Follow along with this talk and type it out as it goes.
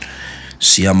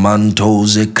Siamanto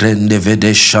ze krende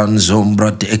vedeshan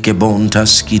zombra de ekebonta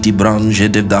skiti branche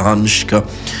de dahanshka.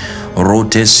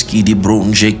 Roteski di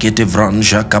bronze kete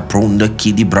vranja kapronda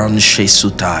kidi branche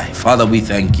sutai. Father, we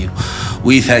thank you.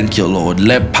 We thank you, Lord.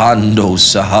 Lepando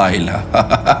sahaila.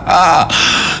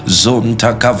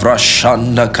 Zonta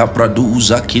kavrashanda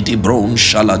kapraduza kiti bron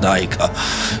shaladaika.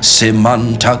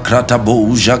 Semanta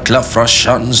krataboja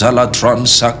klafrashanza la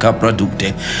transa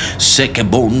kapradute.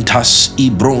 Sekebontas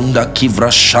ibronda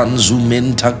kivrashanzu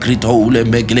menta kritole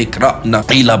meglekrana.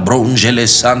 Ila bronjele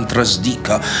santras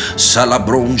dika.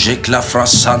 Salabronje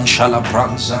klafrasan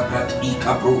shalabranza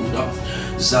kratika bronda.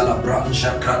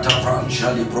 Zalabranja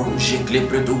kratavranja libronje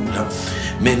klepredula.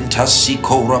 Mentasi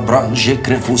kora branje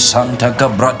krefu santa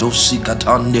gabrato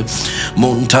sikatande.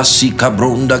 Montasi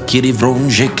cabronda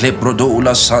kirivronje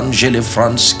kleprodola sangele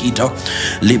franskita.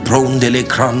 Lipronde le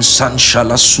kran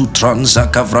sanshala sutranza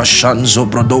kavrashanzo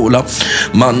brodola.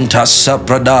 Mantasa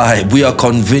pradai. We are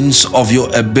convinced of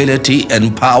your ability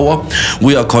and power.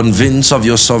 We are convinced of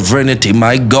your sovereignty,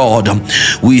 my God.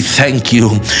 We thank you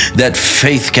that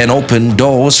faith can open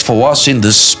doors for us in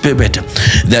the spirit.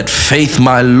 That faith,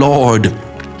 my Lord,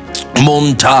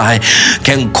 Montai,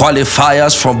 can qualify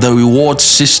us from the reward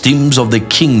systems of the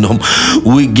kingdom.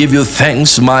 We give you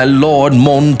thanks, my Lord.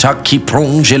 Monta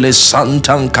kiprongele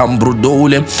santan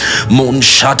cambrudole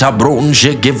monshata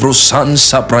bronje gevrosan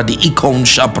sapradi ikon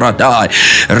shapradai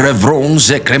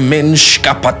revronze kremensh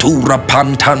kapatura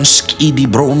pantanski di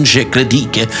bronje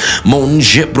kredike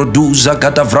monje produza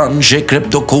gadavranje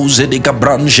kreptokoze de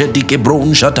gabranje di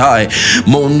kebronjatai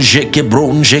monje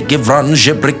kebronje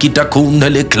kevranje brekita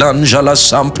kundele klan la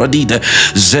sampradide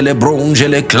zelebronje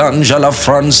le klanja la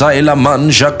franza e la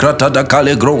manja krata da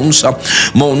kale gronsa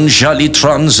monjali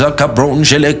tranza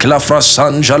cabronje le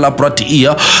clafrasanja la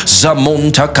pratia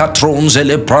zamonta katronze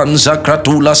le pranza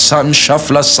kratula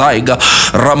sanshafla saiga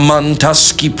ramanta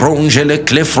skipronje le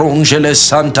clefronje le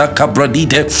santa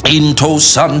cabradide into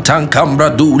santan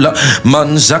cambradula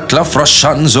manza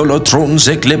clafrashanzo lo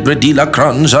tronze clebredila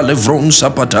kranza le vronsa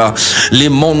pata le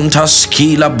monta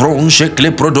skila bronje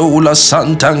cleprodo la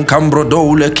santan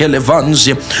cambrodole che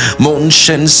levanzi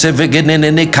monshen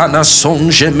sevegenene cana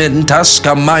songe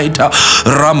mentasca maita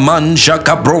ramanja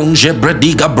cabronje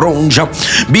brediga bronja.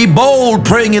 Be bold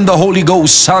praying in the Holy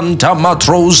Ghost. Santa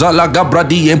matrosa la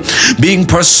gabradie, being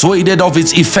persuaded of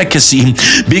its efficacy,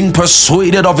 being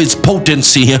persuaded of its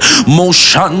potency.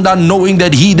 Moshanda, knowing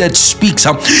that he that speaks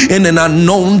in an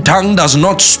unknown tongue does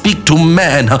not speak to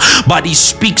man, but he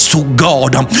speaks to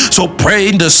God. So pray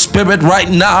in the spirit right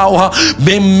now,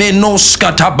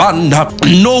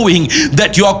 knowing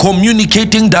that you are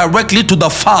communicating directly to the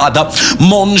Father.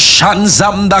 Mon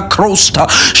shanzamda krosta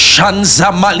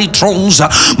shanza malitronza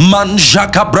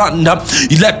manjaka branda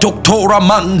let doctora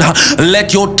manda,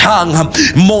 let your tongue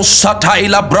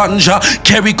mosataila branja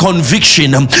carry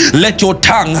conviction. Let your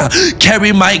tongue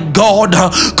carry, my God,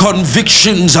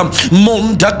 convictions.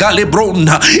 Monta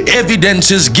galebronda,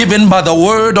 evidence is given by the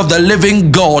word of the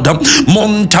living God.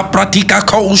 Monta pratika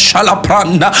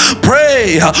shalapanda.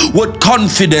 Pray with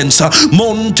confidence.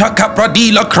 Monta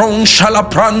capradila kron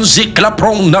shalapranzik la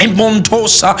pronda in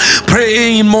montosa.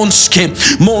 Pray in monske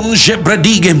monje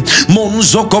bredige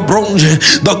monzoko bronje.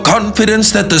 The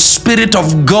confidence that the Spirit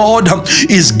of God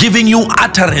is giving you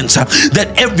utterance,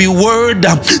 that every word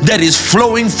that is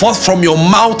flowing forth from your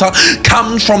mouth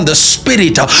comes from the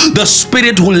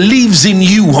Spirit who lives in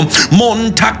you.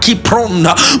 Montaki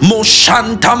pronda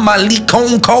moshanta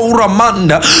malikon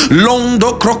kauramanda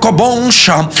londo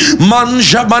krokobonsha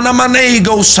manja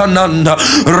banamanego sananda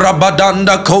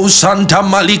rabadanda ko santa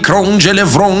malikronje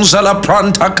levronza la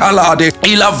pranta kalade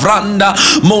ilavranda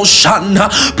moshana.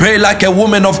 Pray like a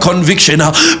woman of conviction.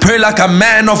 Pray like a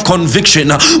man of conviction.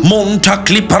 Monta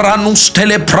cliparanus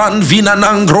telepran vina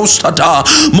nangrostata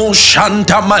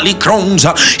moshanta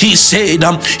malikronza. He said,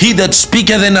 he that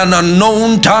speaketh in an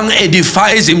unknown tongue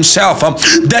edifies himself.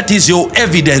 That is your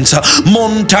evidence.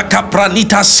 Monta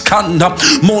capranita skanda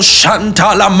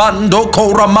moshanta la mando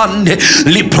koramande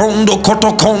liprondo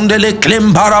kotokonde le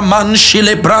klembara manshi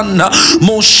le branda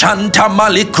moshanta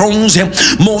malikronze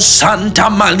mosanta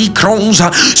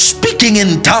malikronza. Speaking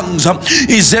in tongues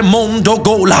is a mondo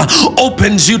gola,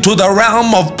 opens you to the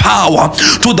realm of power,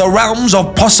 to the realms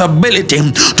of possibility,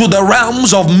 to the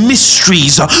realms of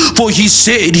mysteries. For he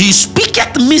said he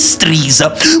speaketh mysteries.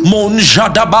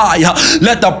 Monjadabaya,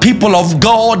 let the people of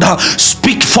God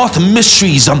speak forth mysteries.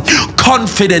 ministries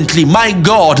confidently, my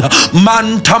God.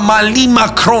 Manta malima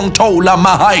krontola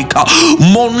mahaika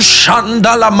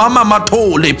monshanda la mama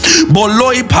matole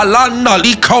boloi palanda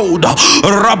likoda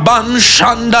raban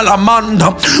shanda la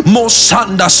manda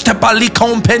mosanda stepali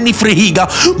company frihiga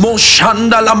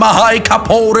moshanda la mahaika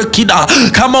pore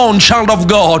kida. Come on, child of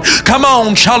God. Come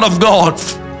on, child of God.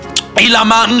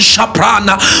 Ilaman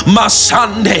Shaprana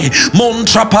Masande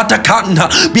Montra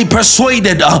Patakanda. Be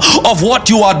persuaded of what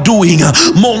you are doing.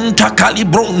 Monta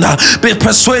Calibrona. Be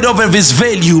persuaded of its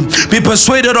value. Be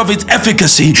persuaded of its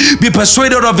efficacy. Be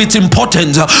persuaded of its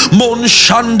importance.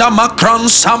 Monshanda Makran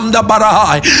Samda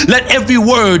Barahai. Let every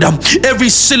word, every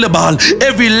syllable,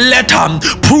 every letter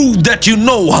prove that you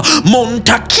know.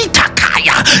 Monta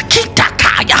Kitakaya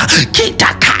Kitakaya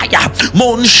Kitakaya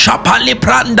Mon Shapale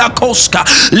Pranda Koska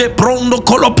Leprondo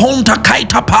Koloponta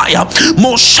Kaitapaya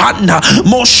Moshanda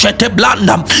Moshete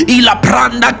Blanda Ila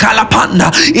Pranda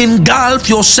Kalapanda. Engulf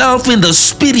yourself in the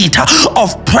spirit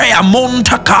of prayer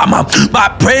Montakama by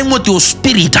praying with your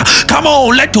spirit. Come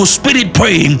on, let your spirit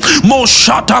pray.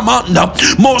 Moshatamanda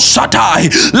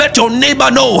Moshatai. Let your neighbor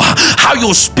know how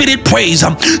your spirit prays.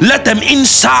 Let them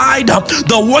inside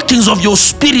the workings of your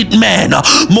spirit, man.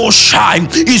 Moshai,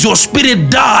 is your spirit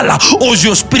dull or is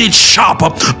your spirit sharp?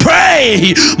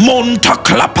 Pray. Monta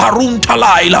klaparunta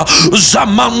laila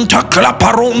zamanta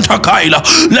klaparunta kaila.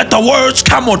 Let the words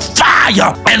come with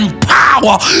fire and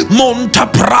power. Monta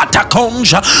prata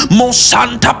konja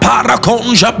mosanta para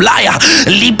konja blaya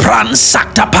libran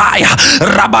sakta paya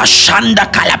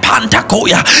rabashanda kalapanta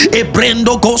koya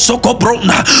ebrendo goso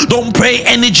kobrona. Don't pray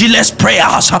energyless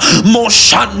prayers.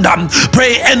 Moshanda,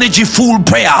 pray energy full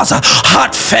prayers,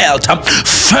 heartfelt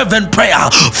fervent prayer,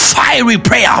 fiery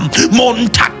prayer.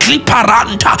 Monta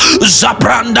kliparanta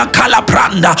zabranda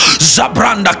kalabranda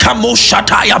zabranda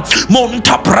kamoshataya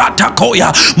monta prata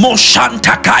koya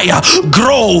moshanta kaya.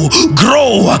 Grow.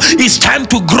 It's time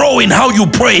to grow in how you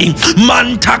pray.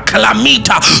 Manta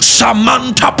klamita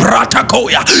samanta prata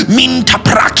koya minta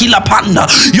prakila panda.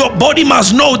 Your body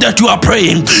must know that you are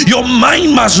praying. Your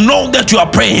mind must know that you are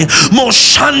praying.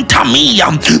 Moshanta mia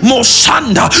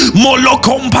mosanda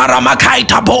molokompara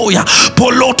makaita boya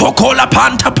poloto kola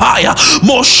panta paya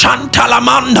moshanta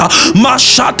lamanda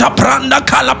mashata pranda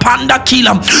kalapanda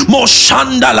kila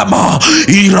moshanda lama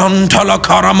iranta la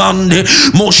karamande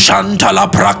moshanta la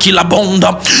prakila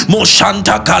bonda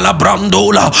moshanta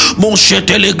kalabrandola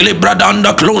moshetele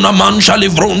glebradanda klona mancha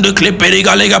livronde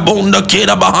kleperiga lega bonda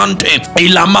kera bahante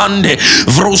ilamande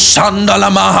vrosanda la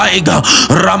mahaiga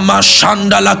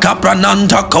ramashanda la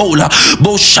kaprananta kola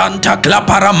boshanta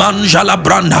klaparamanja la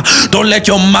branda. Don't let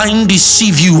your mind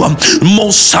deceive you.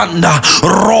 Mosanda,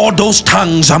 raw those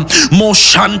tongues.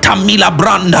 Moshanta mila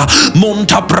branda,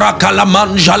 monta braka la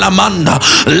manja la manda.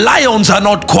 Lions are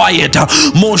not quiet.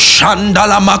 Moshanda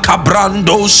la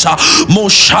makabrandosa,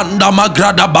 moshanda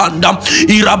magrada banda,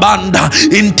 irabanda.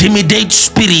 Intimidate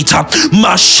spirit.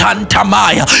 Mashanta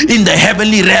maya in the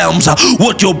heavenly realms.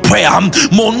 What your prayer?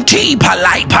 Monti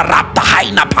palai parapta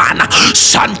haina pana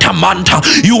Santa Manta.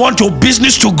 You want your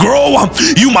business to grow?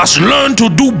 You must learn to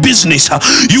do business.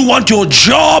 You want your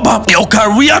job, your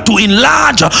career to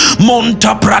enlarge?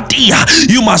 Monta pratia.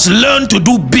 You must learn to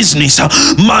do business.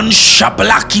 Mansha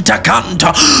blakita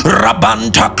kanta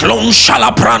rabanta klon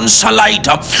shalapran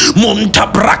salaita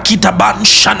monta brakita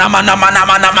banshana mana mana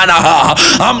mana mana.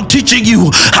 I'm teaching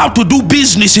you how to do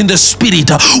business in the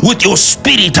spirit with your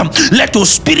spirit. Let your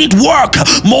spirit work.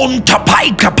 Monta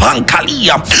paika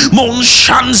pankalia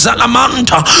monshanza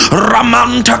lamanta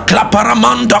ramanta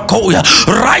klaparamanda koya.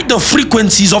 Write the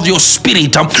frequencies of your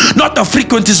spirit, not the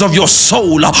frequencies of your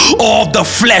soul or of the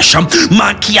flesh.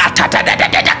 Makiata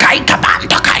kaika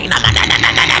banta kaina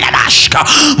manananananabashka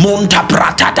monta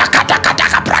prata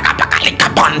takata praga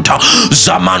pakalika banta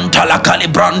zamanta la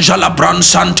calibranja la bran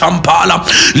santampala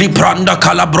libranda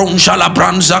calabronja la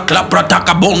branza claprata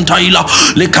kabonta ila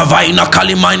likavaina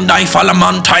kaliminda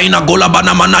ifalamantaina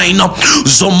golabana manaina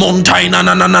zomontaina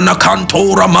nanana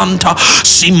kantora manta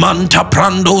simanta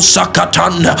prando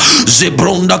sakatanda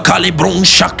zebronda kalibron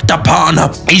shaktapana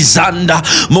izanda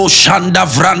moshanda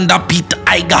vranda pit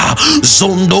aiga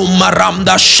zondo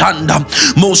maramda shanda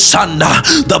mosanda.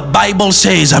 The Bible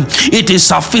says it is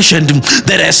sufficient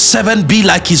that Let a servant be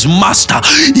like his master.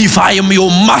 If I am your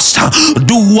master,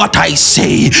 do what I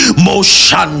say.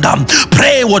 Moshanda,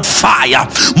 pray with fire.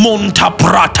 Monta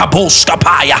prata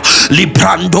boskapaya,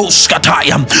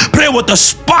 librandoskataya. Pray with the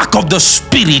spark of the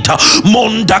spirit.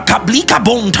 Monda kablika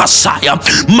bontasaya.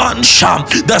 Mansha,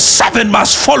 the servant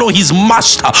must follow his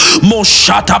master.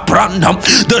 Moshata pranda,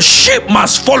 the sheep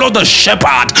must follow the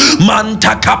shepherd.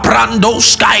 Manta kaprando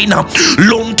skaina,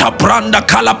 lonta pranda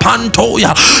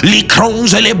kalapantoya,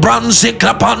 likronze lebranze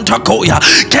klapantakoya.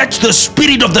 Catch the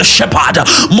spirit of the shepherd.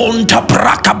 Monta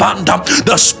prakabanda,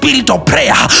 the spirit of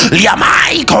prayer.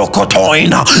 Liamai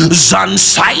kokotoina,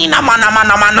 zansaina mana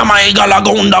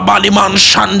maigalagonda baliman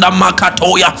shanda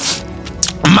makatoya.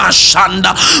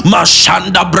 Mashanda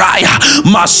Braya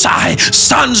Masai.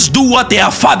 Sons do what their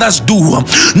fathers do,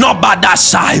 not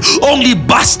badasai. Only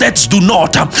bastards do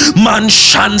not.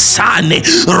 Manshansane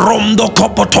Romdo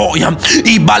Kopotoya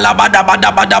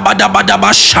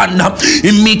Ibalabadabadabadabadabashana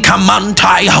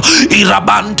Imikamantaya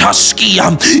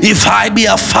Irabantaskia. If I be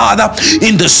a father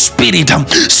in the spirit,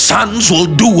 sons will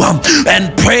do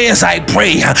and pray as I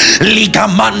pray.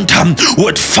 Ligamanta,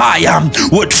 with fire,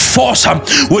 with force,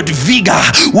 with vigor,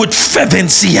 with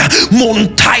fervency.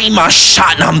 Montaima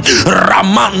Shana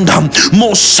Ramanda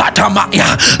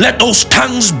Mosatamaya. Let those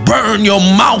tongues burn your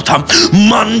mouth.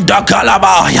 Manda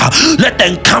Galabaya. Let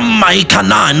them come my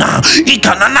kanana.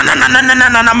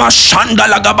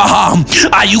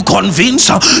 Are you convinced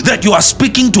that you are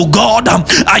speaking to God?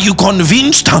 Are you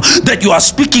convinced that you are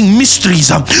speaking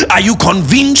mysteries? Are you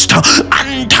convinced?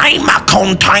 Antaima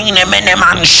containa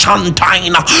meneman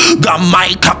shantaina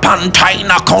gamaika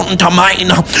pantaina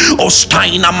contamina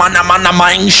ostaina mana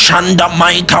main shanda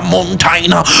maika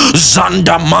montaina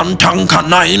zanda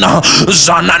mantankanaina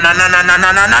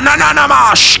zananananananananana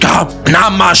mashka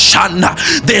namashana.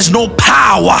 There's no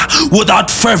power without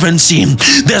fervency.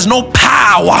 There's no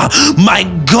power, my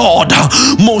God.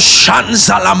 Moshan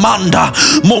Salamanda,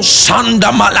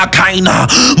 Mosanda Malakaina,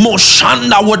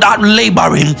 Moshanda without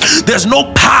laboring. There's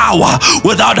no power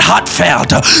without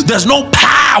heartfelt. There's no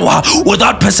power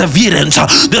without perseverance.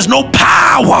 There's no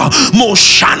power.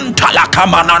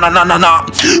 Moshantalakamananana.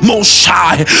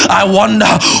 Moshai. I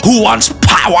wonder who wants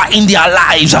power in their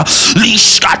lives.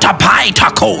 Lishkata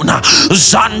Paitakona,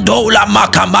 Zandola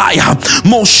Makamaya,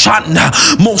 Moshanda,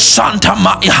 Mosanta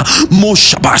Maya,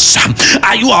 Moshabasa.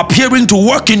 Are you appearing to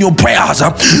work in your prayers,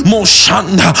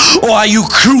 Moshanda, or are you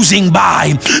cruising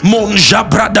by? Monja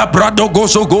brada brado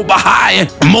gozo go bahai.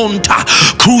 Monta,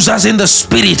 cruisers in the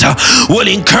spirit will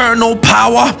incur no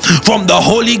power from the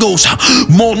Holy Ghost.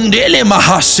 Mondele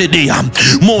mahasidia,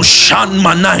 Moshan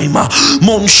manaima,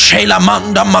 Monshela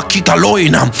manda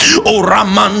makikaloina,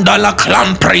 Oramanda la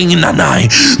clamprinanai,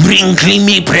 bring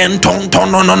klimi prenton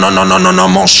no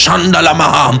Moshanda la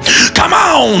maha. Come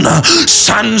on,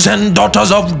 sons and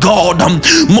daughters of God,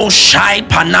 Moshai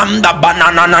panamda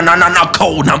banana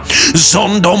kona,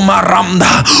 Zondo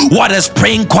maramda. What is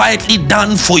praying quietly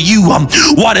done for you?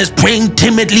 What is praying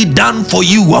timidly done for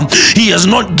you? He has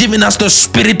not given us the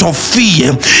spirit of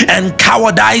fear and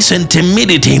cowardice and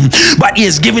timidity, but he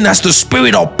has given us the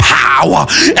spirit of power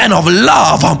and of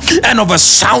love and of a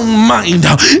sound mind.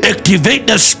 Activate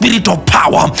the spirit of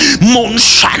power.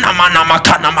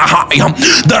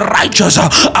 The righteous are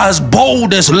as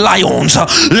bold as lions.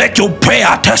 Let your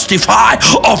prayer testify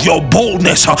of your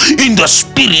boldness in the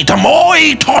spirit.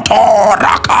 Moi toto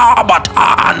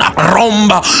rakabatana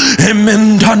romba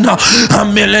emendana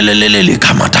amelelelele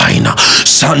kamataina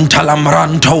santa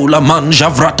lamranto la manja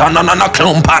vratana na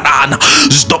klomparana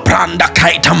zdopranda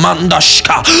kaita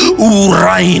mandashka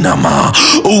uraina ma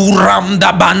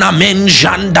uramda bana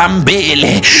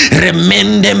menjandambele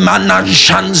remende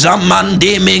manashanza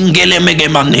mande mengele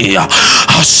megemania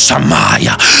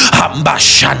asamaya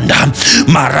ambashanda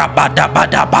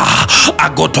marabadabadaba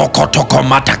agotokotoko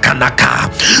matakanaka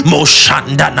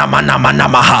moshanda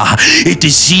namanamanaha. It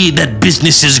is here that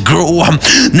businesses grow,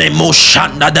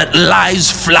 nemoshanda, that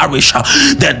lives flourish,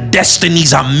 that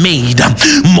destinies are made.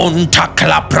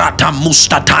 Montakla prata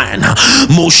mustatana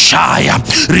moshaya.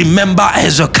 Remember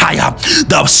Hezekiah.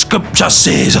 The scripture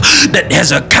says that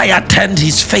Hezekiah turned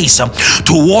his face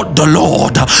toward the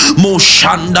Lord.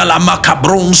 Moshanda la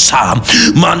makabronsa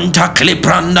manta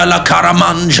klipranda la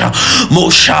karamanja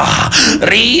mosha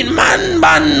rin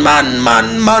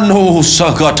man ho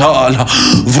sakatala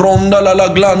vronda la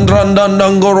glandranda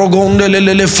ngorogonde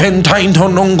lele fentain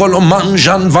tonongolo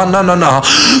manjan vananana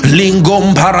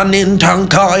lingom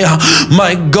paranintankaya.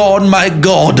 My God,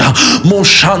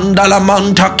 moshanda la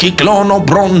manta kiklono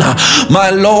brona. My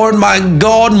Lord, my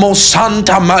God,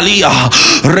 mosanta malia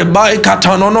rebaika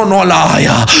tanono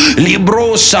nolaya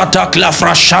libro sata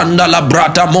frashanda la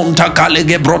brata monta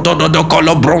kalege broto do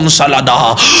colo bron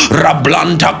salada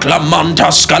rablanta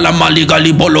clamanta scala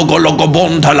maligali bologologo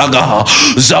bonta laga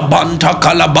zabanta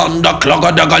kalabanda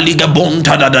klaga daga liga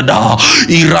bonta da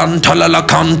iranta la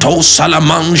canto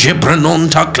salamange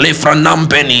prenonta clefra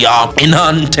nampenia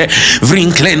inante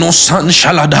vrincleno san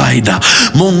shaladaida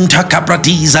monta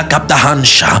capratiza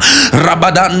captahansha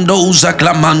rabadando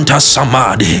zaklamanta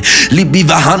samade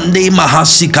libivahande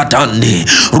mahasikatande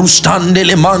rustande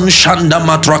le manshanda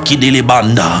matraki de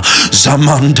lebanda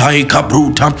zamantai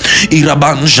kabruta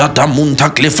irabanja tamunta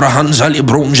klefrahanza le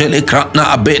bronje le kratna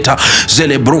abeta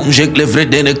zele bronje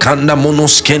glevredene kanda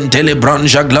monoskente le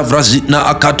branja glavrazitna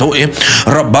akatoe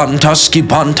rabantas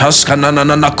kipantas kanana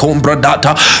na kombra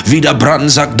data vida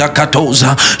branzak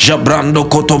dakatoza jabrando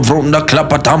kotovronda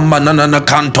klapatamba nana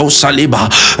kanto saliba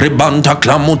rebanta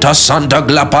klamuta santa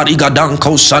glapariga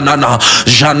danko sanana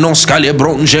janos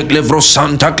kalebronje glevro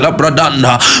santa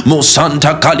klabradanda mo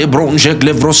santa kalebronje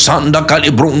glevro santa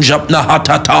kalebronja na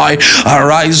hatatai.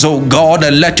 Arise, O God,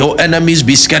 and let your enemies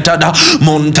be scattered.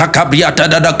 Monta kabiata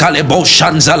da kalebo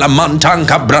shanzala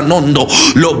mantanka branondo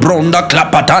lobronda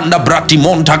klapatanda brati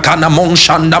monta kana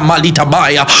monshanda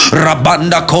malitabaya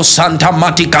rabanda kosanta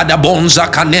matikada bonza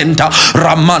kanenta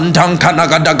ramantan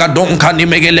kanagadaga donka ni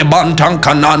megele bantan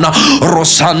kanana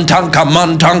rosantan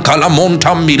kamantan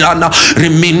kalamonta mirana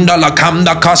riminda la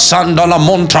kamda kasanda la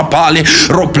montra pale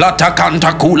roplata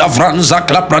kanta kula vranza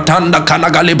klapratanda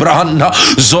kanagale brahanda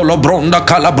zolobronda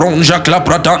kalabronja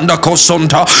klapratanda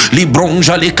kosonta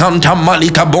libronja likanta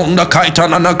malika bonda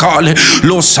kaitana nakale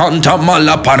lo santa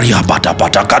malaparia bata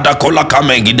bata kada kola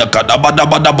kamegida kada bada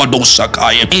bada badosa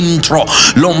kaya intro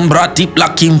lombrati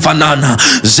plakimfanana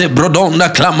zebrodonda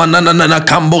klamanana na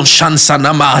kambo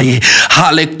shansana mai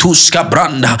halek tuska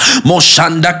branda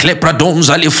moshanda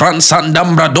klepradonza li fransanda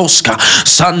mbradoska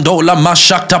sandola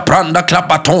mashakta pranda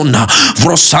klapatona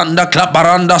vrosanda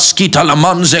klaparanda skita la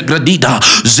manze gradida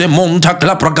zemonta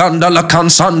klapraganda la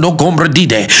kansando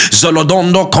gomredide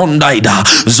zolodondo kondaida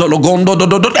zologondo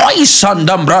do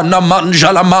isanda mbrana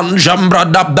manja la manja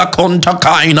mbradabda konta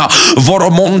kaina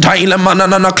voromonta ile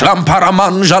manana klampara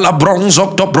manja la bronzo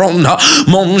octobrona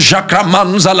monja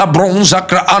kramanza la bronza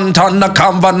kra antana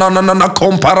kamva nana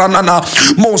komparanana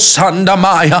mosanda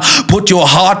maya. Put your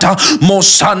heart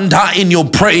mosanda in your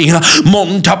prayer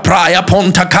monta praya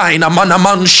ponta kaina mana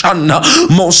manshana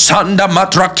mosanda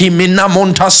matraki mina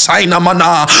monta saina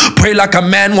mana. Pray like a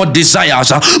man with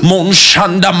desires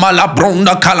monshanda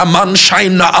malabronda kalaman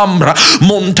shaina ambra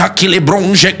monta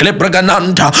kilebronje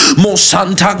klebragananta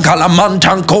mosanta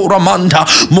kalamanta koramanta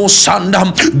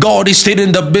mosanda. God is still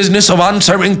in the business of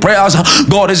answering prayers.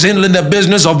 God is in the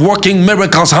business of working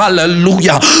miracles.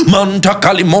 Hallelujah. Manta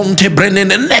kalimonte brenen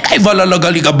nekaivala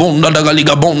lagaliga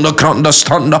bonda kranda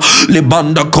standa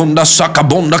libanda konda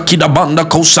sakabonda kidabanda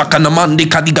kosaka namandi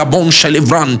kadiga bon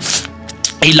shelivran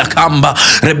ilakamba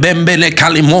rebembele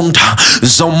kalimonta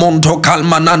zomonto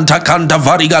kalmananta kanta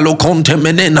variga lo conte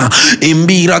menena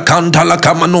imbira kanta la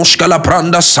kamanoshka la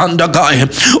pranda sanda gae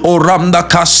oramda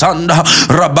kasanda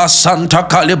rabasanta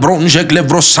kalibronje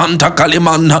glevro santa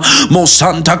kalimana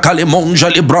mosanta kalimonja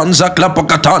libranza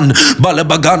klapakatan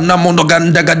balabagana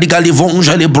monoganda gadiga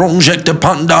livonja libronje te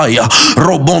pandaya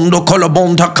robondo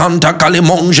kolobonta kanta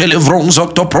kalimonje livronzo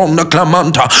topronda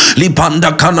klamanta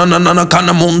lipanda kanana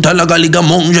kanamonta la galiga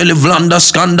monje livlanda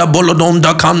skanda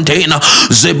bolodonda kantena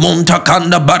zemonta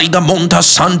kanda bariga monta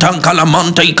santan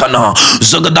kalamanta ikana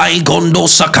zagadai gondo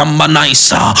sakamba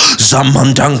naisa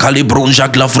zamantan kalibronja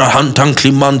glavrahantan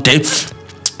klimante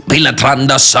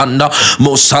Pilatranda sanda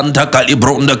mosanta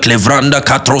calibronda clevranda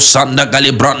catro sanda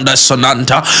calibranda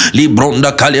sonanta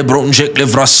libronda calibronje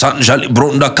clevra sanja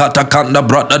libronda katakanda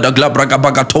brada da glabraga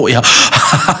bagatoya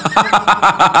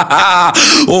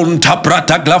unta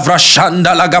prata glavra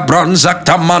shanda la gabranza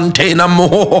tamantena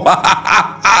mo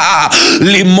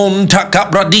limonta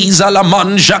cabradiza la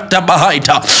manjata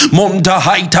bahaita monta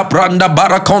haita branda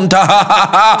barakonta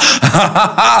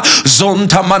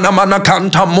zonta mana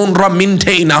kanta munra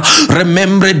mintena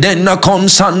remember denna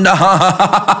consanda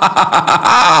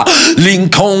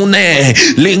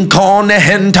Lincone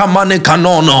henta mane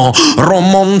canono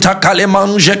romonta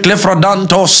calemanje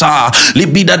clefradantosa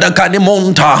libida da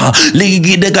canemonta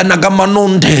ligi de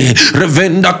ganagamanonte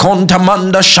revenda conta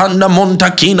manda shanda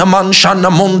montakina manshana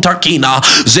montakina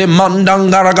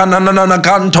zemandangaraganana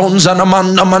cantonza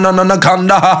namanda manana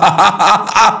kanda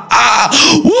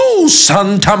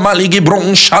Santa maligi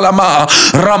bron shalama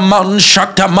raman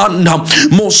shakta Shatamanda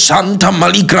Mosanta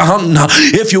Maligrahana.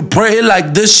 If you pray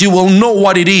like this, you will know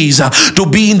what it is to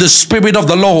be in the Spirit of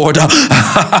the Lord.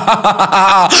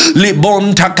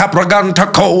 Libonta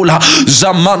Capraganta Cola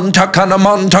Zamanta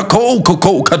Canamanta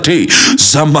Kokokati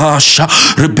Zamasha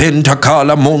Repenta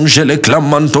Kala Mongele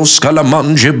Clamantos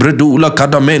Calamanje Bredula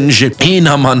Cadamenje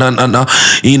Ina Manana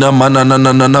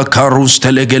Karus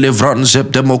Telegele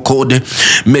Vranzep Demokode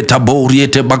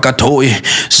Metaboriete Bakatoy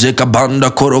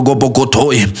Zekabanda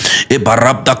Korogobokotoi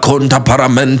Ebarabda Konta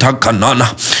Paramenta Kanana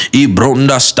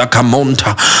Ibronda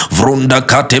Stakamonta Vronda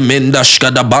Katemenda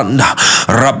Shkadabanda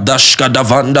Rabda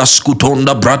Shkadavanda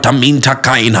Skutonda Brataminta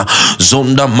Kaina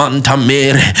Zonda Manta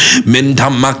Mere Menta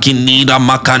Makinida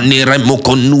Makanere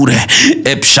Mokonure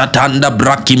Epshatanda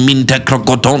Brakiminte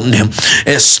Krokotonde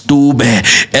Estube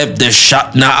Evde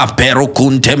Shatna Apero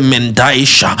Kunte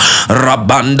Mentaisha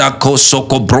Rabanda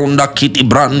Kosoko Bronda Kiti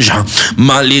Branja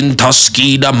Malinta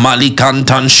Skida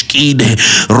Malikantan Skide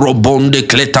Robonde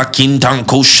Kleta Kintan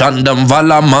Kushandam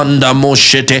Valamanda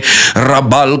Moshete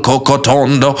Rabal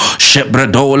Kokotondo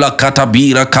Shebredola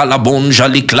Katabira Kalabonja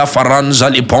Likla Faranza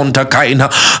Liponta Kaina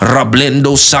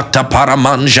Rablendo Sakta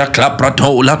Paramanja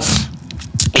Klapratola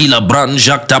Ila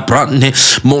branja taprane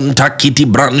monta kiti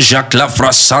branja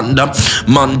clafrasanda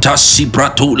manta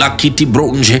sipratula kiti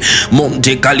bronje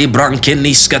monte calibranche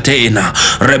niscatena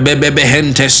rebebe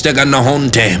hentes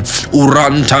teganahonte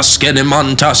urantas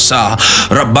kenemantasa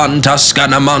rabantas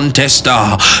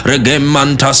canamantesta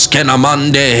regemantas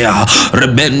kenamandea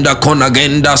rebenda con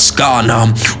agenda scana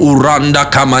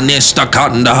uranda kamanesta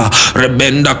kanda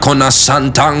rebenda con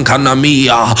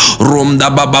santankanamia rumda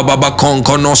baba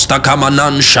konkonosta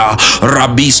kamanan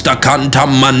Rabista kanta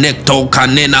manekto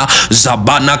kanena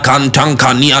zabana kantan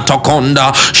kania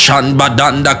tokonda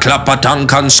shanbadanda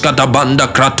klapatankan skatabanda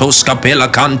kratos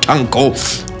kapela kantanko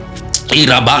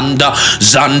Irabanda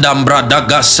Zandambra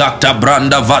Daga Sakta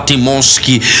Branda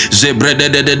Vatimoski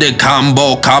Zebrede de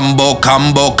Kambo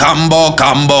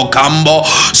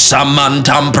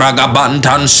Samantam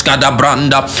Pragabantan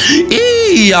Skadabranda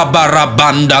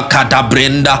Iabarabanda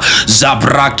Katabrenda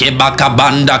Zabrake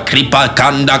Bakabanda Kripa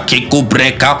Kanda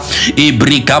Kikubreka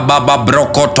Ibrika Baba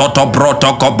Broko Toto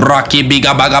Broto Kobraki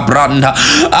Biga Baga Branda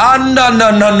Anda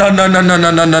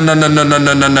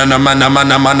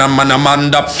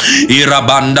Manamanda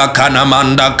Irabanda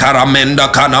Kanamanda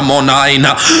Karamenda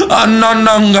Kanamonaina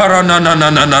Ananangara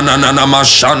Nanana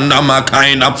Mashanda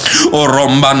Makaina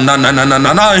Oromba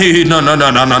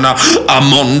Nanana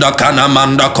Amonda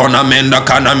Kanamanda Konamenda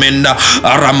Kanamenda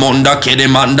Aramonda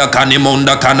Kedemanda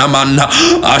Kanemonda Kanamanda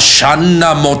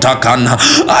Ashanda Motakana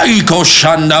Aiko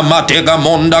Shanda Matega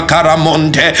Monda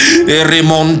Karamonte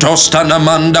Erimontos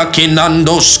Tanamanda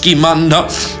Kinandoski Manda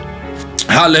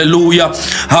Hallelujah,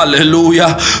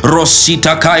 hallelujah.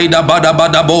 Rosita kaida bada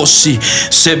bada bosi.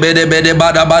 Sebede bede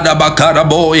bada bada bakara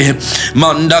boy.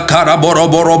 Manda kara boro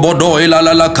boro bodoi la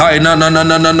la la kaina na na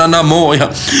na na na na moya.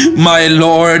 My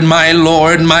Lord, my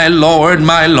Lord, my Lord,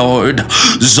 my Lord.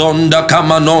 Zonda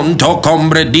kamanon to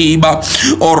kombre diba.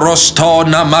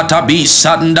 Orostona matabi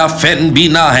sanda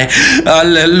fenbinae.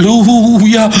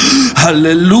 Hallelujah,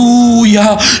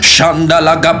 hallelujah. Shanda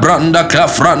la gabranda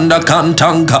klafranda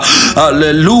kantanka.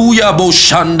 Hallelujah,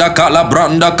 Boshanda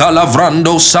Kalabranda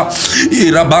Kalavrandosa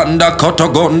Irabanda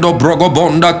Kotogondo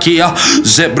Brogobonda Kia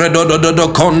Zebredo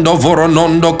do Kondo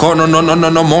Voronondo Kono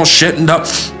no Moshenda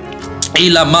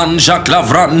Ila manja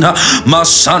clavrana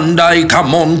masandai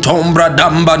kamontombra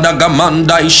damba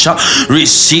dagamandaisha.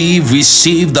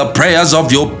 Receive the prayers of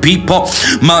your people.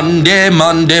 Mande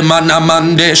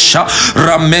manamandesha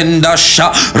ramenda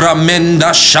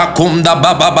sha kunda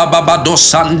baba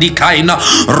dosandi kaina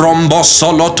rombo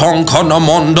soloton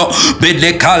konomondo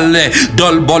bedekale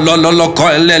dolbololo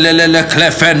koelele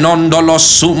clefenondo lo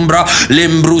sumbra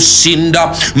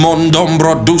limbrusinda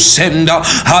mondombro dusenda.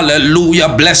 Hallelujah,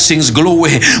 blessings,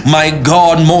 glory, my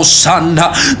God.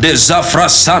 Mosanda de Zafra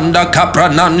Sanda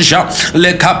Caprananja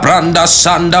Le Capranda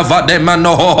Sanda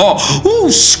Vademano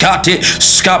Skate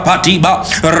Skapatiba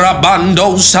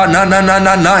Rabando Sanana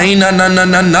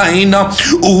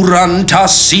Uranta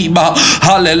Siba.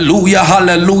 Hallelujah,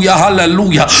 hallelujah,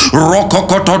 hallelujah.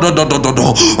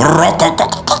 Rokokotododododo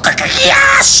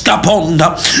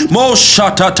Rokokokokaponda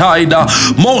Moshata Taida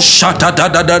Moshata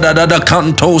da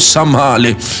Kanto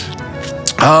Samale.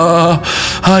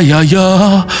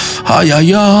 Ayaya,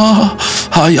 ayaya,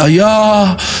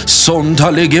 ayaya.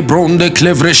 Sontalege bronde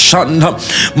clevreshanda,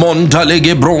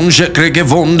 montalege bronze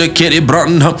cregevonde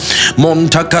keribranda,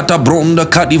 montakata bronda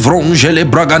kadivronge le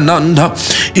bragananda,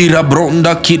 ira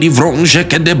bronda kidivronge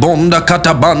kedebonda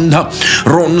katabanda,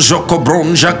 ronzoko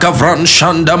bronja kavran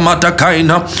shanda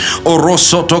matakaina,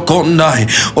 orosoto kondai,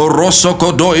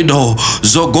 orosoko doido,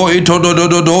 zogoito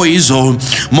dododoizo,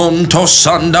 monto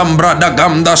sandambra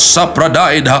dagamda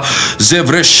sapradaida,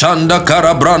 zevreshanda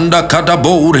karabranda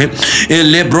kadabore,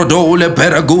 elebrodole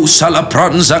peragusa la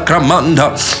pranza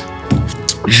cramanda.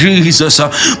 Jesus,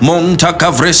 monta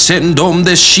cavresendom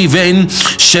de shiven,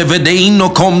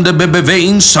 chevedeino com de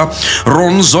bebevensa,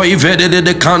 ronzo i vede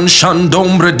de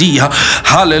canshandombre dia.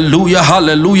 Hallelujah,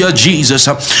 hallelujah, Jesus.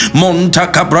 Monta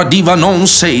cabradiva non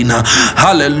sena.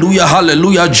 Hallelujah,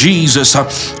 hallelujah, Jesus.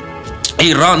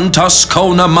 Irantas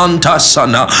kona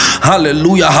mantasana.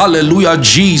 Hallelujah, hallelujah,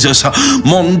 Jesus.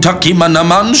 Montakimana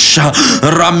mansha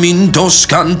ramintos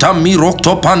kanta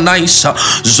mirokto panaisa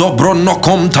zobrono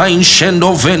kontain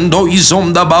shendo vendo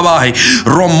izonda babai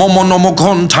romomonomo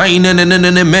kontain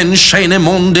ne menshene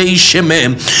monde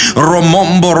isheme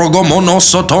romombo rogomono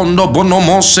sotondo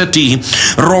bonomoseti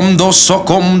romdo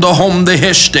sokomdo homde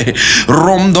heste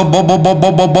romdo bobo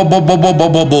bobo bobo bobo bobo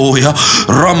bobo ya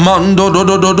ramando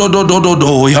do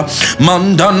doya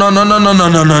manda na na na na na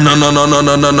na na na na na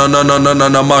na na na na na na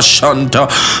na mashanta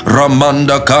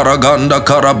ramanda karaganda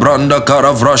karabranda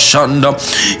karavrashanda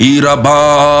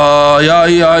iraba ya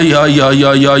ya ya ya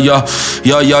ya ya ya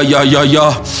ya ya ya ya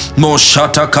ya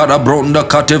moshata karabronda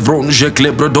katevronje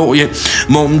klebrodoye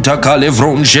monta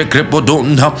kalevronje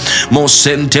krepodonda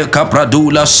mosente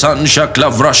kapradula sanja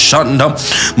klavrashanda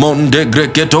monde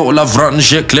greketo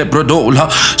lavranje klebrodola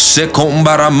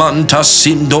sekombaramanta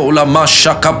sindola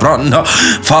mashaka branda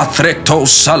fathrekto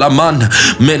salaman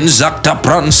menzakta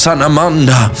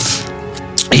pransanamanda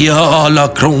ya la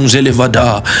cronze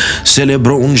levada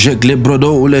celebronje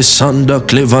glebrodole sanda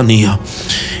clevania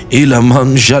ila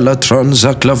manja la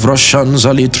transa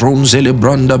clavrashanza li tronze le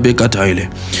branda becataile.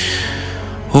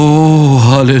 Oh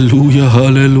hallelujah,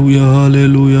 hallelujah,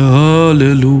 hallelujah,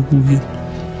 hallelujah.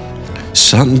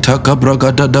 Santa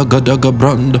cabragada daga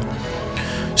branda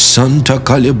Santa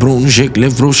Calebronje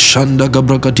Glevroshanda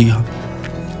Gabragadia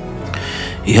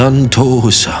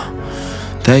Yantosa.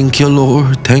 Thank you,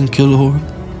 Lord. Thank you, Lord.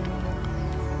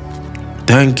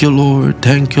 Thank you, Lord.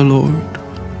 Thank you, Lord.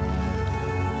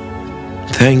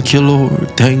 Thank you,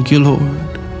 Lord. Thank you, Lord.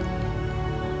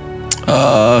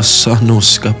 Ah,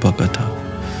 Sanoska Pagata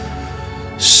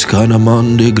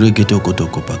Skanamande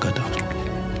Gregitokotoko Pagata.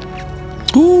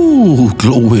 Ooh,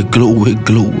 glory, glory,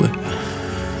 glory.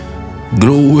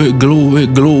 Glory, glory,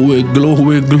 glory,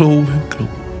 glory, glory, glory.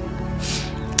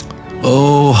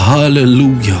 Oh,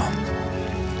 hallelujah.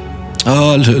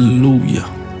 Hallelujah.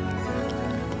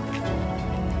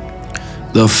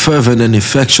 The fervent and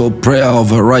effectual prayer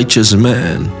of a righteous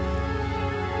man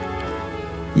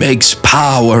makes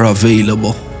power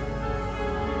available,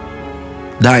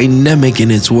 dynamic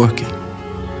in its working.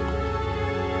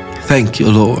 Thank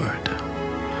you, Lord.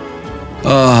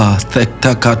 Ah,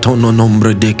 thekta katono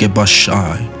nombre de ke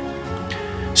bashai.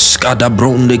 Skada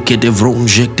bronde ke devron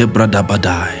jekte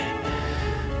bradabadai.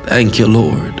 Thank you,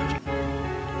 Lord.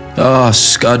 Ah,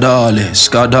 skadale,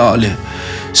 skadale,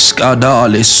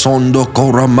 skadale, sondo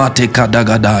koramate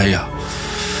kadagadaya.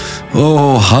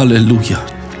 Oh, hallelujah.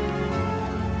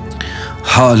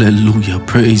 Hallelujah.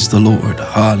 Praise the Lord.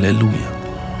 Hallelujah.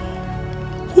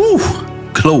 Woo,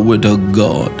 glory to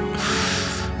God.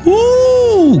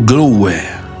 Woo, glory.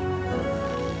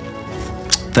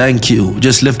 Thank you.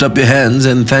 Just lift up your hands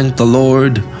and thank the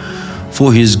Lord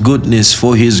for His goodness,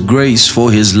 for His grace,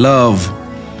 for His love,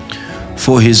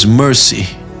 for His mercy.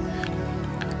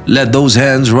 Let those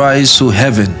hands rise to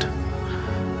heaven.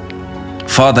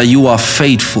 Father, you are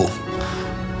faithful.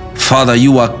 Father,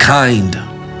 you are kind.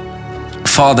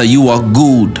 Father, you are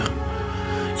good.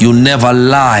 You never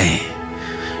lie.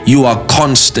 You are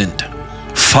constant.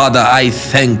 Father, I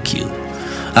thank you.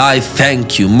 I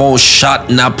thank you. Moshat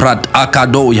naprat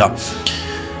akadoya.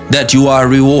 That you are a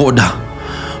rewarder.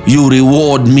 You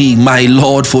reward me, my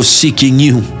Lord, for seeking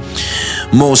you.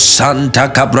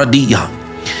 Mosanta kabradia.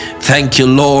 Thank you,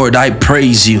 Lord. I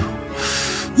praise you.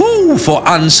 Woo, for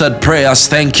answered prayers.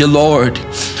 Thank you, Lord.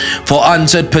 For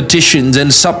answered petitions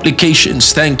and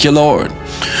supplications. Thank you, Lord.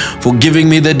 For giving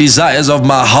me the desires of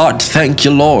my heart. Thank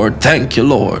you, Lord. Thank you,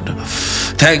 Lord.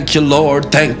 Thank you,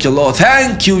 Lord. Thank you, Lord.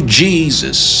 Thank you,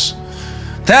 Jesus.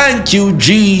 Thank you,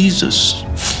 Jesus.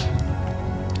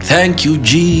 Thank you,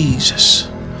 Jesus.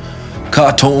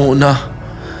 Katona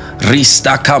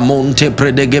Ristaka monte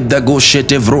predegebda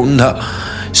goshete vronda.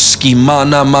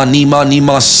 Skimana manima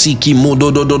nima siki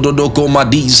mododododo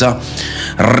komadiza.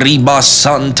 Riba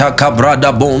santa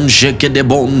cabrada bonje ke de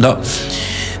bonda.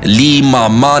 Lima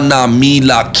mana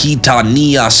mila kita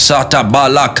nia sata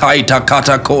bala kaita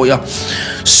katakoya.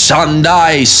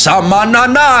 Sandai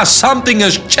samanana. Something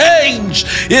has changed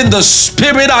in the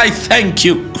spirit. I thank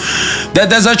you that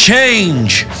there's a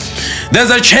change.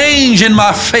 There's a change in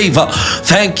my favor.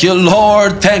 Thank you,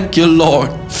 Lord. Thank you,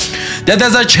 Lord. That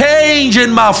there's a change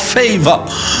in my favor.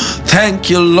 Thank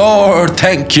you, Lord.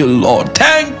 Thank you, Lord.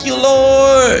 Thank you,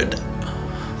 Lord.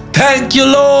 Thank you,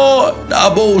 Lord.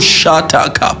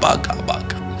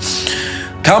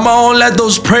 Come on, let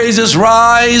those praises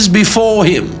rise before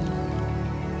Him.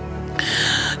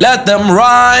 Let them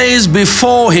rise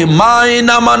before Him.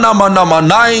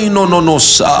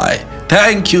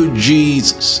 Thank you,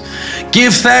 Jesus.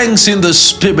 Give thanks in the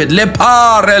Spirit.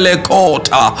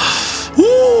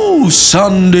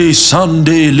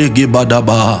 Sunday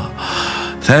legibadaba.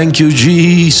 Thank you,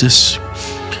 Jesus.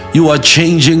 You are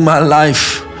changing my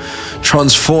life,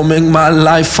 transforming my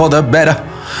life for the better,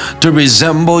 to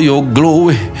resemble your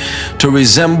glory, to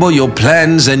resemble your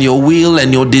plans and your will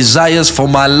and your desires for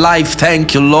my life.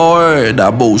 Thank you, Lord.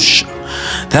 Abosh.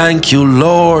 Thank you,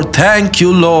 Lord. Thank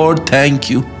you, Lord. Thank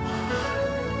you.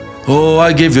 Oh,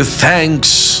 I give you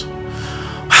thanks.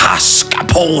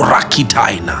 Haskapo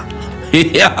rakitaina.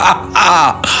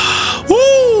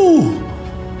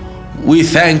 We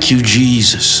thank you,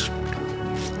 Jesus.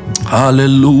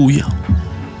 Hallelujah.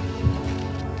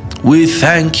 We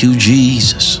thank you,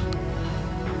 Jesus.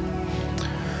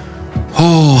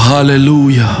 Oh,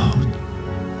 hallelujah.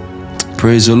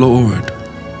 Praise the Lord.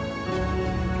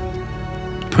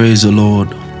 Praise the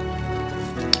Lord.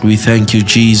 We thank you,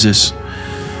 Jesus.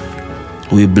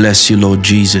 We bless you, Lord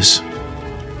Jesus.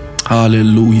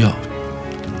 Hallelujah.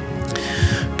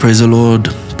 Praise the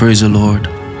Lord. Praise the Lord.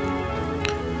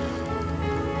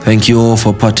 Thank you all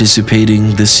for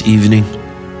participating this evening.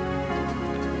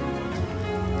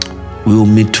 We will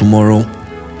meet tomorrow,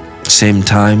 same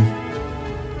time.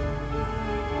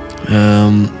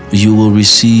 You will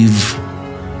receive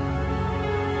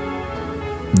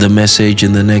the message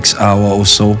in the next hour or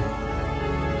so,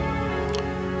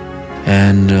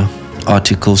 and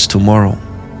articles tomorrow.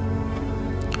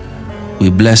 We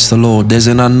bless the Lord. There's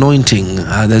an anointing.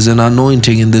 There's an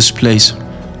anointing in this place.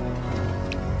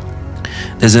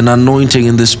 There's an anointing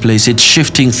in this place. It's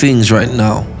shifting things right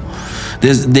now.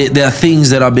 There are things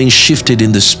that are being shifted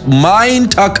in this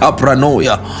mind. Santa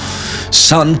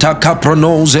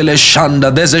Capranozele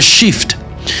Shanda. There's a shift.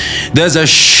 There's a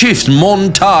shift,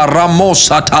 Monta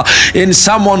Ramosata, in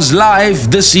someone's life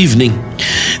this evening.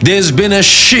 There's been a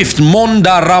shift,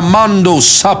 Monda Ramando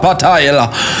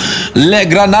Sapataila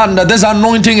Legrananda. This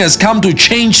anointing has come to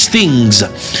change things.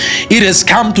 It has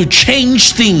come to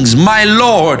change things, my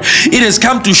Lord. It has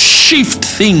come to shift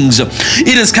things.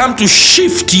 It has come to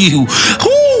shift you.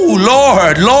 Oh,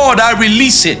 Lord, I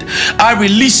release it. I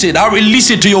release it. I release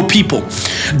it to your people.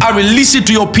 I release it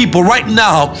to your people right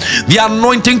now. The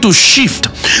anointing to shift,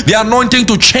 the anointing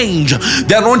to change,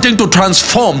 the anointing to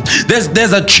transform.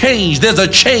 There's a change. There's a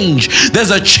change.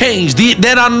 There's a change.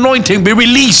 That anointing be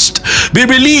released. Be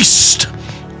released.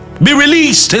 Be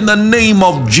released in the name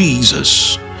of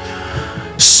Jesus.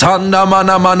 Sanda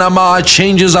mana mana ma.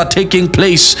 Changes are taking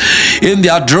place in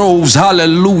their droves.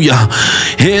 Hallelujah.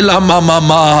 Hela mama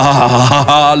ma.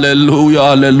 Hallelujah.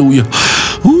 Hallelujah.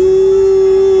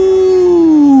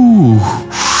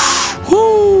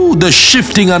 The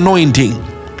shifting anointing.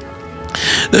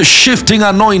 The shifting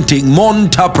anointing.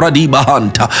 Monta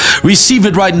pradibahanta. Receive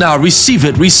it right now. Receive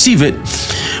it. Receive it.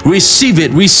 Receive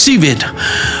it. Receive it.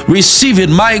 Receive it.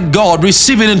 My God,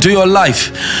 receive it into your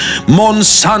life. Mon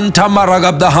Santa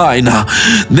Maragabdahaina.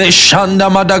 The Shanda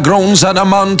Madagronza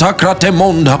Namanta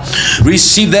Kratemonda.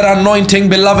 Receive that anointing,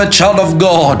 beloved child of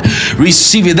God.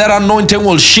 Receive it. That anointing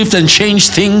will shift and change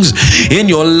things in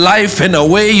your life in a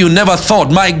way you never thought.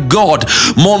 My God.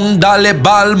 Mondale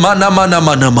bal mana mana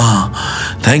manama.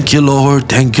 Thank you, Lord.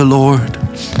 Thank you, Lord.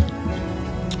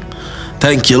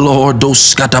 Thank you, Lord.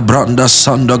 Doskatabranda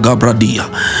Sanda Gabradia.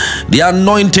 The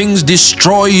anointings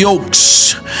destroy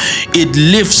yokes. It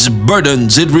lifts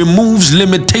burdens. It removes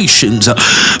limitations.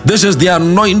 This is the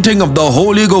anointing of the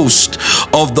Holy Ghost.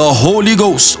 Of the Holy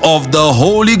Ghost. Of the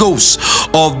Holy Ghost.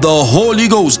 Of the Holy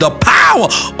Ghost. The power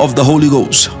of the Holy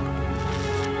Ghost.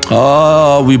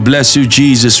 Oh, we bless you,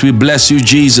 Jesus. We bless you,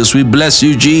 Jesus. We bless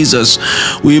you, Jesus.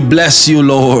 We bless you,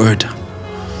 Lord.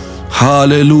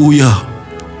 Hallelujah.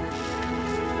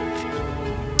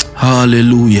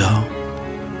 Hallelujah.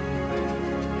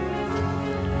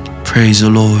 Praise Praise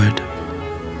the Lord.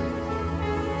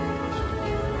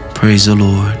 Praise the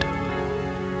Lord.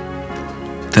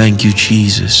 Thank you,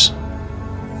 Jesus.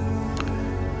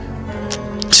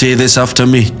 Say this after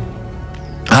me.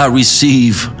 I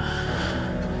receive.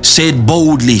 Say it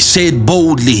boldly. Say it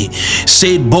boldly.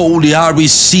 Say it boldly. I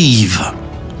receive.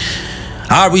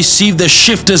 I receive the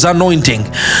shifter's anointing.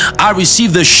 I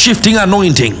receive the shifting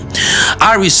anointing.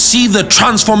 I receive the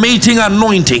transformating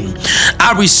anointing.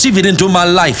 I receive it into my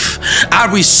life.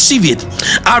 I receive it.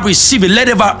 I receive it. Let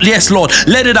it, yes, Lord,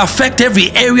 let it affect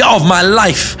every area of my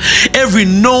life, every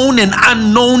known and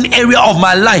unknown area of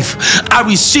my life. I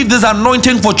receive this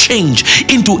anointing for change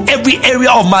into every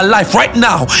area of my life right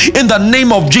now. In the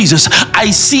name of Jesus,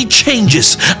 I see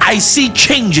changes. I see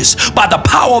changes by the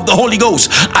power of the Holy Ghost.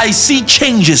 I see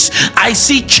changes. I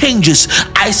see changes.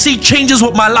 I see changes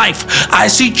with my life. I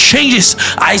see changes.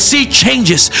 I see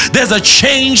changes. There's a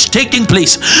change taking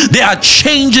place. There are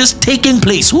changes taking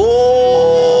place.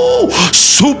 Ooh,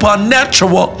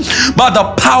 supernatural by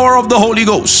the power of the Holy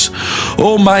Ghost.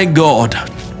 Oh my God.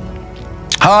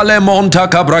 Halemonta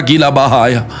kabragila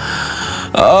bahaya.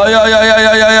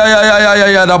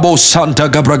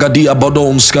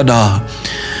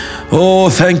 Oh,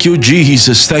 thank you,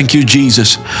 Jesus. Thank you,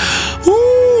 Jesus.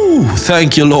 Ooh,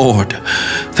 thank you, Lord.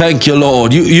 Thank you,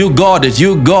 Lord. You got it.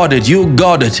 You got it. You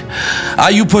got it.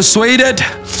 Are you persuaded?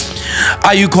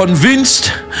 Are you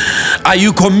convinced? Are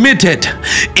you committed?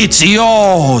 It's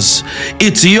yours.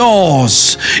 It's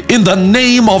yours. In the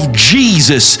name of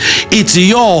Jesus, it's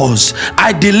yours.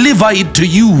 I deliver it to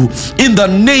you in the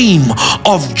name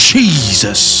of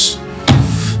Jesus.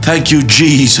 Thank you,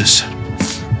 Jesus.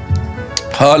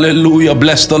 Hallelujah.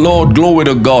 Bless the Lord. Glory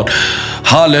to God.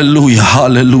 Hallelujah.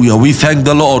 Hallelujah. We thank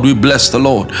the Lord. We bless the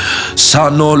Lord.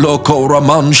 Sano loko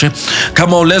ramanche.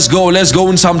 Come on, let's go. Let's go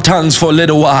in some tongues for a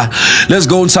little while. Let's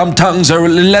go in some tongues.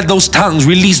 Let those tongues,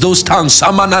 release those tongues.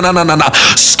 Samanananana.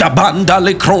 Skabanda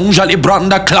le kronja le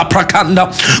branda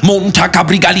klaprakanda. Monta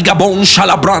kabrigaliga bon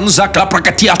shalabranza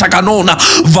klaprakatia kanona.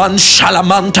 Van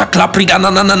shalamanta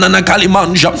klaprigananana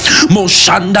kalimanja.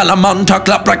 Moshanda la manta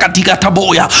klaprakatika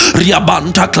taboya.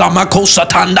 Riabanta klamakosa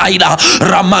tandaida.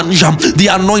 Ramanja. The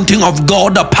anointing of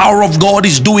God, the power of God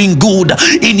is doing good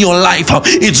in your life.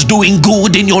 It's doing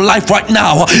good in your life right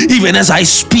now. Even as I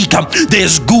speak,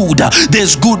 there's good.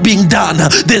 There's good being done.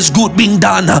 There's good being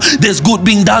done. There's good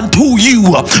being done to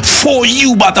you, for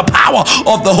you, by the power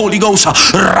of the Holy Ghost.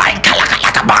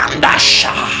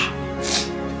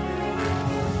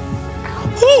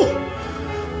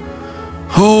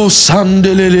 Oh,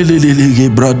 sandelelelelele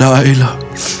bradaila.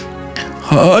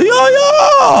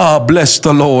 Bless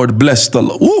the Lord, bless the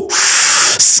Lord.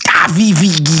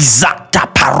 Scavivigizata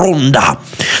paronda,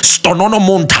 stonono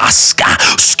montasca,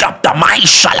 scapta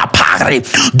maisha la pare,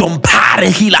 dompare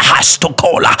hila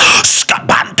hastocola,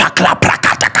 scabanta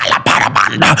clapracata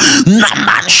calaparabanda,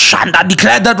 naman shanda.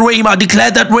 Declare that rhema,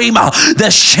 declare that rhema.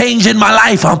 There's change in my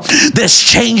life. There's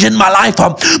change in my life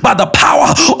by the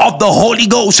power of the Holy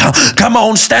Ghost. Come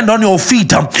on, stand on your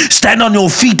feet. Stand on your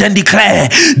feet and declare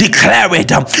it.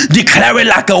 Declare it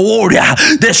like a warrior.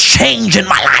 There's change in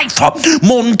my life.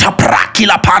 Monta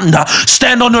prakila panda.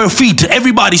 Stand on your feet.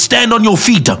 Everybody stand on your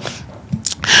feet.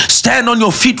 Stand on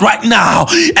your feet right now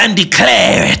and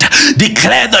declare it.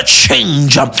 Declare the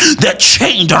change. The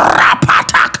change.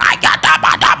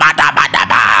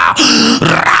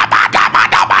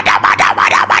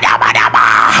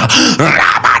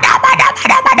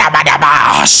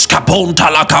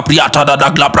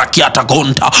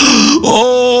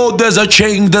 Oh, there's a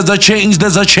change, there's a change,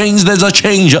 there's a change, there's a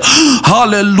change.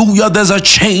 Hallelujah, there's a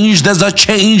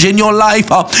change in your life.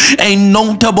 A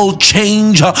notable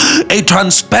change, a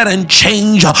transparent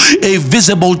change, a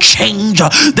visible change.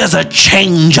 There's a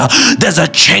change, there's a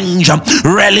change.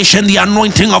 Relish in the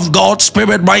anointing of God's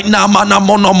Spirit right now.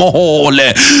 Manamonomohole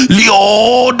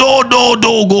Lio do do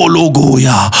do go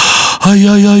logoya. Ay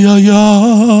ay ay ay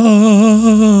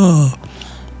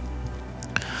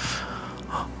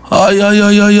ay ay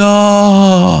ay ay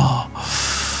ay.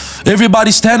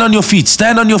 Everybody stand on your feet.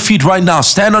 Stand on your feet right now.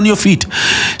 Stand on your feet.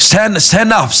 Stand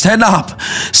up. Stand up.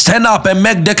 Stand up and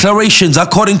make declarations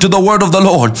according to the word of the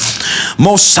Lord.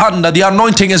 Mosanda, the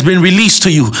anointing has been released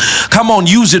to you. Come on,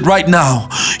 use it right now.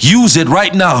 Use it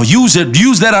right now. Use it.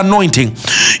 Use that anointing.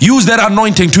 Use that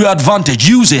anointing to your advantage.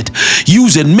 Use it.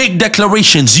 Use it. Make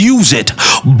declarations. Use it.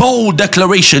 Bold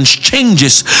declarations.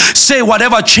 Changes. Say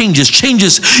whatever changes.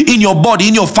 Changes in your body,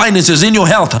 in your finances, in your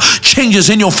health. Changes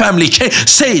in your family.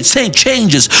 Say it. Say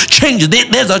changes. Changes.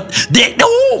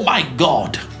 Oh my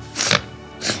God.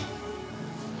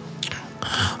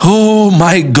 Oh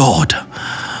my God.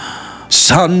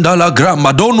 Sandala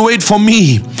grandma, don't wait for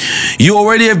me. You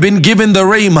already have been given the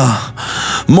Rhema.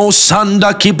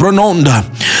 Mosanda Kiprononda.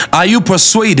 Are you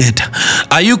persuaded?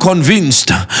 Are you convinced?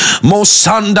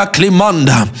 Mosanda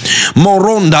Klimanda.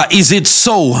 Moronda, is it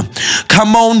so?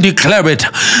 Come on, declare it.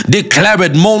 Declare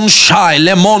it. Monshai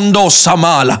Lemondo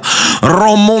Samala.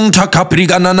 Romonta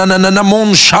Caprigana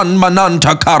Monshan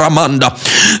Mananta Karamanda.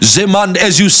 Zemand,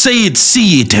 as you say it,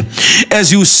 see it.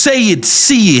 As you say it,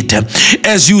 see it.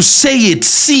 As you say it,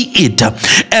 see it.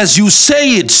 As you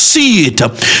say it, see it.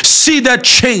 See that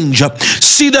change.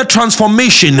 See that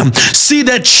transformation. See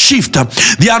that shift.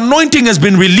 The anointing has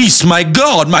been released. My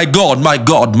God, my God, my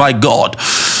God, my God.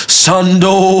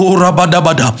 Sando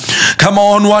Rabadabada. Come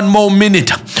on, one more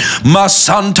minute.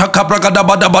 Masanta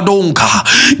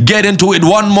Kabragadabadabadonka. Get into it.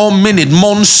 One more minute.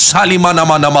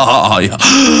 Monsalimanamanamahaya.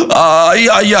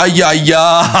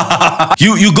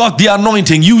 You got the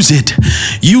anointing. Use it.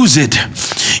 Use it.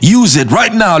 Use it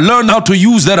right now. Learn how to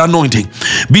use that anointing.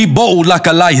 Be bold like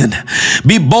a lion.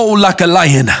 Be bold like a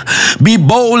lion. Be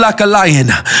bold like a lion.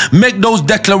 Make those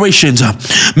declarations.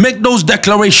 Make those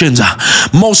declarations.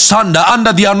 Mosanda,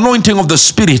 under the anointing of the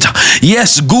Spirit.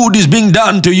 Yes, good is being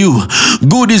done to you.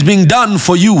 Good is being done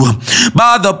for you.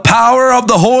 By the power of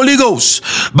the Holy Ghost.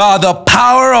 By the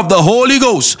power of the Holy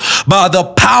Ghost. By the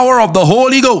power of the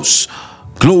Holy Ghost.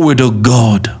 Glory to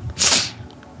God.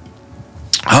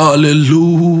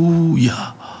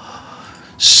 Hallelujah.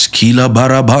 Skila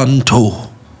barabanto.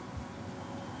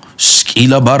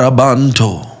 Skila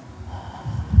barabanto.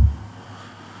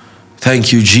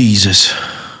 Thank you, Jesus.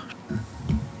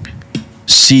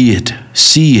 See it.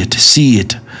 See it. See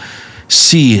it.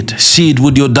 See it. See it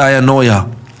with your dianoia.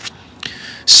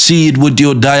 See it with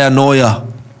your dianoia.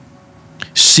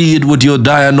 See it with your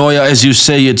dianoia. As you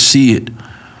say it, see it.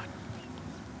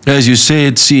 As you say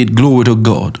it, see it. Glory to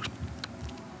God.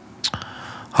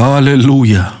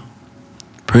 Hallelujah.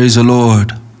 Praise the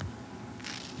Lord.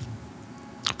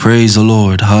 Praise the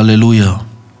Lord. Hallelujah.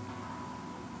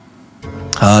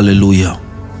 Hallelujah.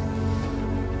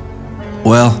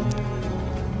 Well,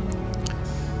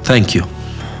 thank you.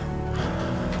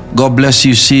 God bless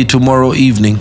you. See you tomorrow evening.